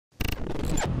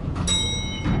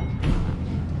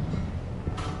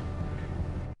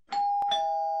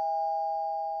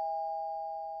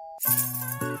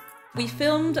We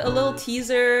filmed a little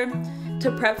teaser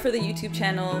to prep for the YouTube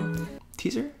channel.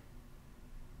 Teaser?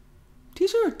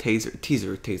 Teaser or taser?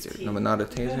 Taser. No, but not a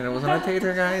taser. It wasn't a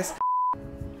taser, guys.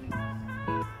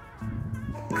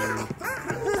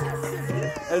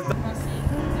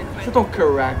 Put on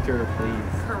character, please.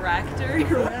 Character?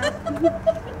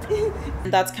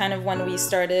 That's kind of when we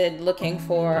started looking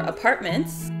for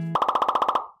apartments.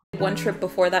 One trip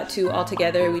before that too,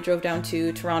 altogether, we drove down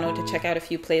to Toronto to check out a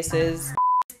few places.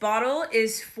 This bottle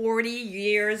is 40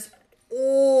 years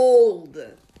old.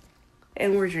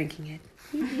 And we're drinking it.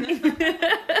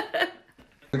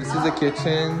 This is a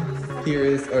kitchen. Here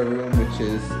is a room which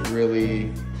is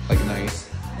really like nice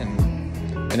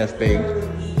and enough big.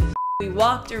 We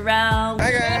walked around.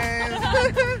 Hi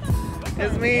guys!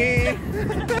 It's me!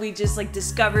 We just like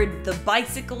discovered the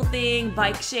bicycle thing,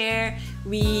 bike share.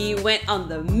 We went on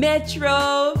the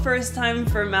metro. First time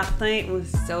for Martin. It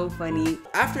was so funny.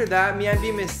 After that,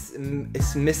 Miyabi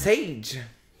message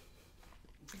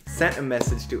sent a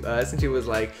message to us and she was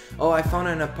like, oh, I found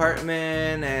an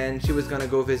apartment, and she was gonna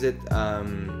go visit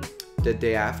the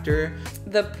day after.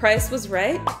 The price was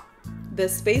right. The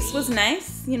space was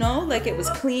nice, you know, like it was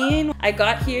clean. I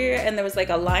got here and there was like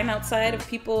a line outside of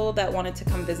people that wanted to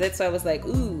come visit. So I was like,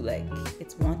 ooh, like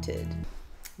it's wanted.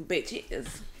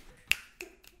 Bitches.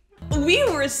 We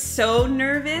were so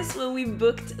nervous when we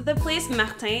booked the place.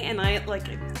 Martin and I, like,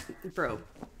 bro.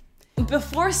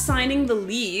 Before signing the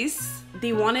lease,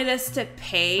 they wanted us to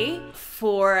pay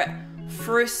for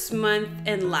first month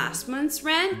and last month's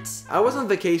rent. I was on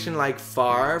vacation like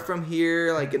far from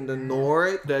here, like in the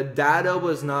north. The data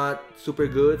was not super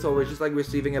good, so we're just like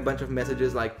receiving a bunch of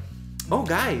messages like, oh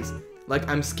guys, like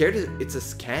I'm scared it's a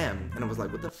scam. And I was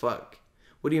like, what the fuck?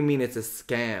 What do you mean it's a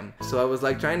scam? So I was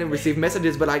like trying to receive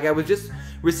messages, but like I was just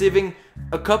receiving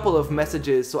a couple of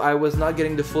messages, so I was not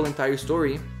getting the full entire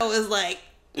story. I was like,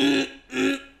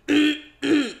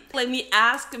 let me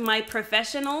ask my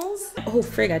professionals. Oh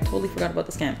frig, I totally forgot about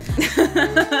the scam.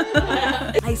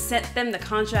 I sent them the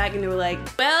contract and they were like,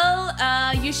 well,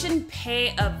 you shouldn't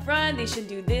pay up front. They should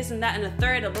do this and that and a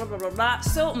third, blah, blah, blah, blah.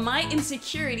 So my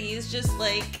insecurities just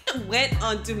like went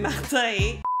onto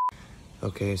Martin.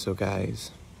 Okay, so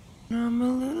guys, I'm a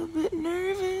little bit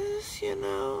nervous, you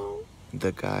know.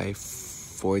 The guy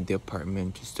for the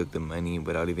apartment just took the money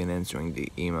without even answering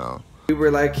the email. We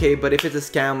were like, hey, but if it's a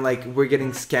scam, like we're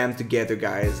getting scammed together,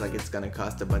 guys. Like it's gonna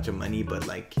cost a bunch of money, but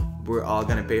like we're all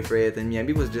gonna pay for it. And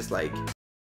Miyabi was just like,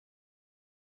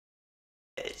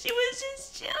 She was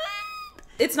just chilling.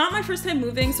 It's not my first time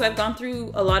moving, so I've gone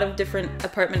through a lot of different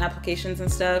apartment applications and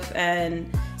stuff,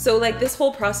 and so like this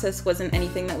whole process wasn't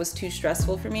anything that was too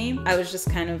stressful for me. I was just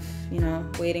kind of, you know,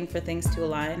 waiting for things to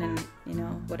align, and you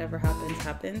know, whatever happens,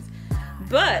 happens.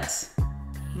 But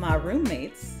my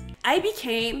roommates, I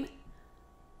became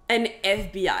an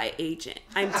FBI agent.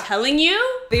 I'm telling you.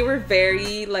 They were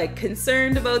very like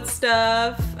concerned about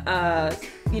stuff.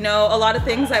 You know, a lot of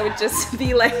things I would just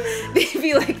be like, they'd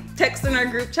be like texting our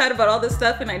group chat about all this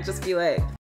stuff and I'd just be like.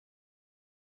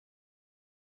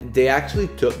 They actually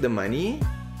took the money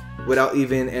without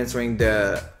even answering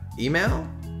the email.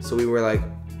 So we were like,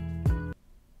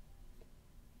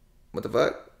 what the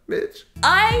fuck, bitch?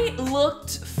 I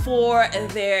looked for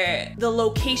the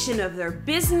location of their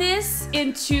business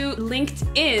into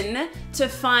LinkedIn to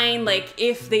find like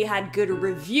if they had good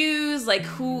reviews, like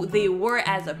who they were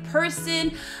as a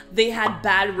person. They had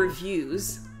bad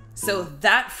reviews, so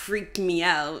that freaked me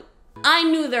out. I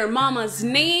knew their mama's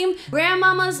name,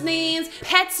 grandmama's names,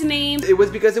 pets' names. It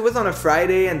was because it was on a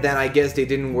Friday, and then I guess they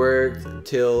didn't work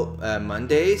till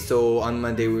Monday. So on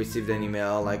Monday we received an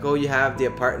email like, oh, you have the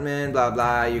apartment, blah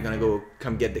blah, you're gonna go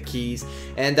come get the keys.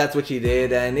 And that's what she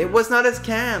did, and it was not a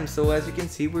scam. So as you can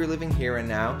see, we're living here and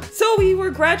now. So we were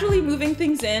gradually moving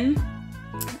things in.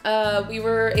 We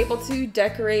were able to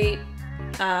decorate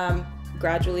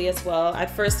gradually as well.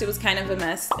 At first it was kind of a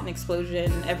mess, an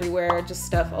explosion everywhere, just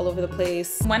stuff all over the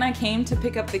place. When I came to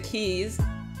pick up the keys,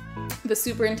 the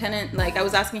superintendent, like I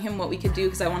was asking him what we could do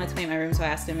because I wanted to paint my room, so I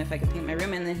asked him if I could paint my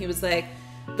room, and then he was like,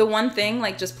 the one thing,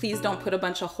 like just please don't put a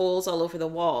bunch of holes all over the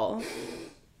wall.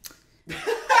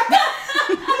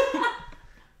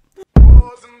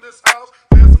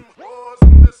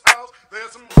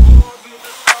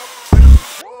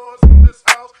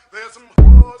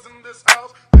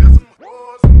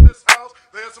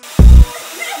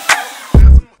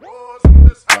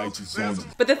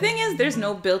 But the thing is, there's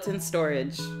no built-in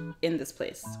storage in this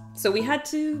place. So we had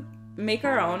to make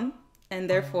our own, and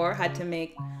therefore had to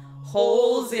make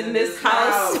holes in this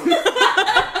house.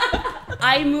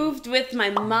 I moved with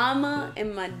my mama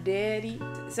and my daddy.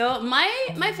 So my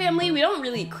family, we don't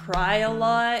really cry a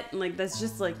lot. Like that's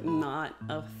just like not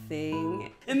a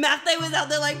thing. And Martin was out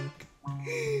there like.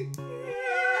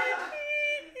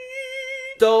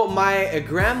 So my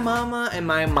grandmama and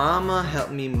my mama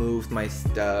helped me move my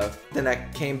stuff. Then I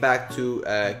came back to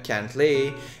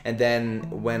Cantley, and then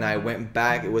when I went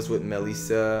back, it was with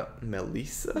Melissa.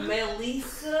 Melissa?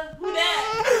 Melissa? Who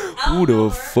that? Who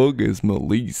the fuck is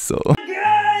Melissa?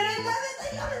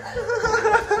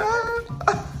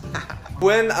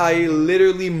 When I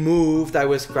literally moved, I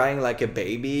was crying like a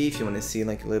baby. If you want to see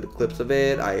like little clips of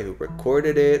it, I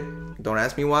recorded it. Don't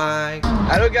ask me why.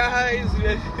 Hello guys!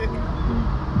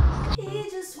 He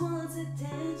just wants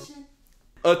attention.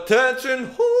 Attention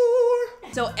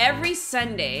whore! So every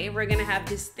Sunday, we're gonna have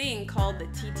this thing called the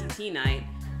TTT night.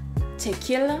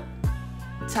 Tequila,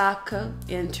 taco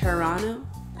in Toronto.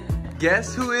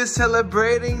 Guess who is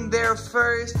celebrating their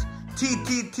first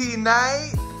TTT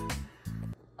night?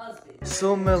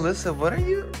 So Melissa, what are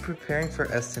you preparing for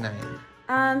us tonight?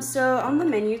 So on the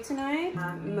menu tonight,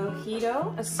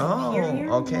 mojito, a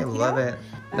superior okay, mojito. love it.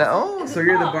 Now, so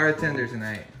you're the bartender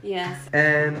tonight. Yes.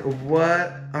 And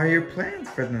what are your plans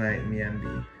for the night,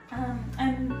 Miambi?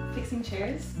 I'm fixing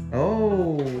chairs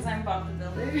Oh. because I'm Bob the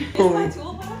Builder. It's Oh. my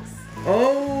toolbox.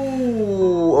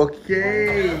 Oh,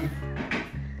 okay.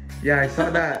 Yeah, I saw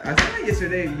that. I saw that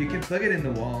yesterday. You can plug it in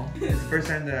the wall. It's the first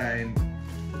time that I've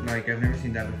never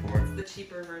seen that before. The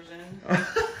cheaper version.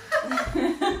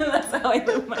 That's how I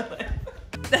live my life.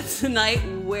 That's the night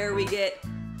where we get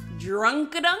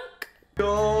drunk-a-dunk.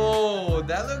 Oh,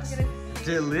 that looks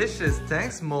delicious.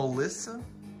 Thanks, Melissa.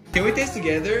 Can we taste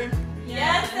together?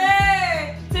 Yes,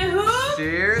 sir! To who?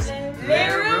 Cheers.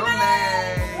 They're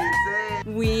roommates.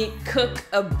 We cook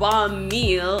a bomb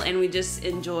meal and we just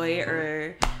enjoy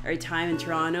our time in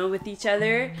Toronto with each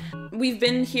other. We've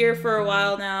been here for a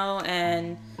while now,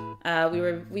 and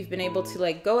we've been able to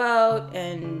like go out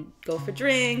and go for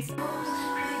drinks.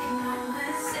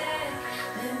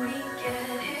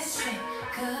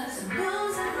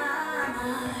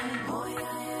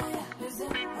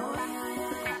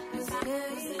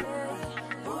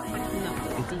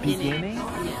 It's beginning?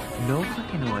 Yeah. No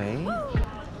fucking way.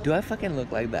 Do I fucking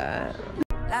look like that?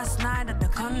 Last night at the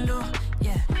condo,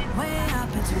 yeah, way up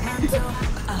in Toronto.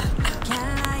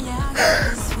 Can't lie, yeah, I got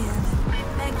this feeling.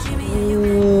 Like Jimmy,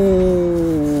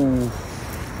 Ooh.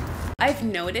 I've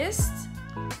noticed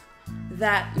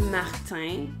that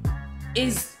Martin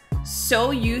is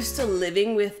so used to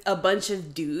living with a bunch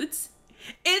of dudes,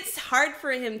 it's hard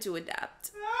for him to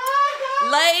adapt.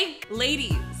 Like,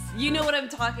 ladies, you know what I'm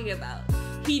talking about.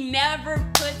 He never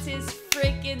puts his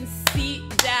freaking seat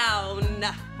down.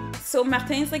 So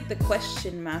Martin's like the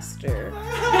question master.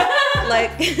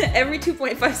 Like every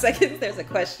 2.5 seconds there's a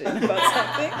question about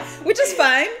something, which is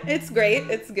fine. It's great.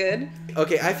 It's good.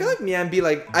 Okay, I feel like Miambi,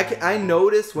 like, I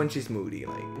notice when she's moody.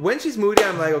 Like, when she's moody,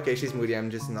 I'm like, okay, she's moody. I'm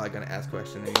just not gonna ask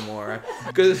question anymore.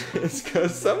 Because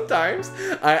sometimes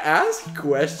I ask a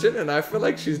question and I feel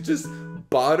like she's just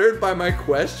bothered by my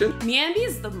question. Miambi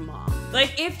is the mom.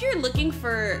 Like, if you're looking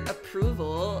for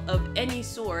approval of any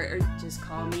sort, or just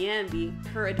call Miambi,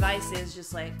 her advice is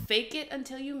just like, fake it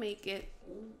until you make it.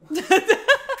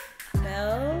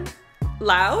 Mel,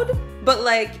 loud, but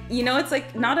like, you know, it's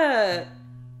like not a,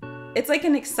 it's like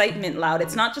an excitement loud.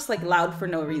 It's not just like loud for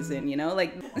no reason, you know,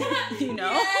 like, you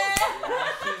know.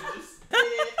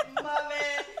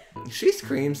 She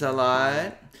screams a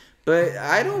lot, but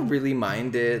I don't really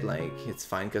mind it. Like, it's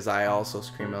fine because I also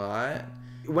scream a lot.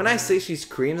 When I say she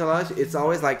screams a lot, it's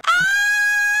always like,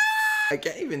 I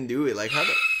can't even do it. Like, how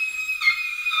the...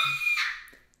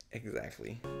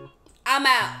 Exactly. I'm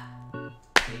out.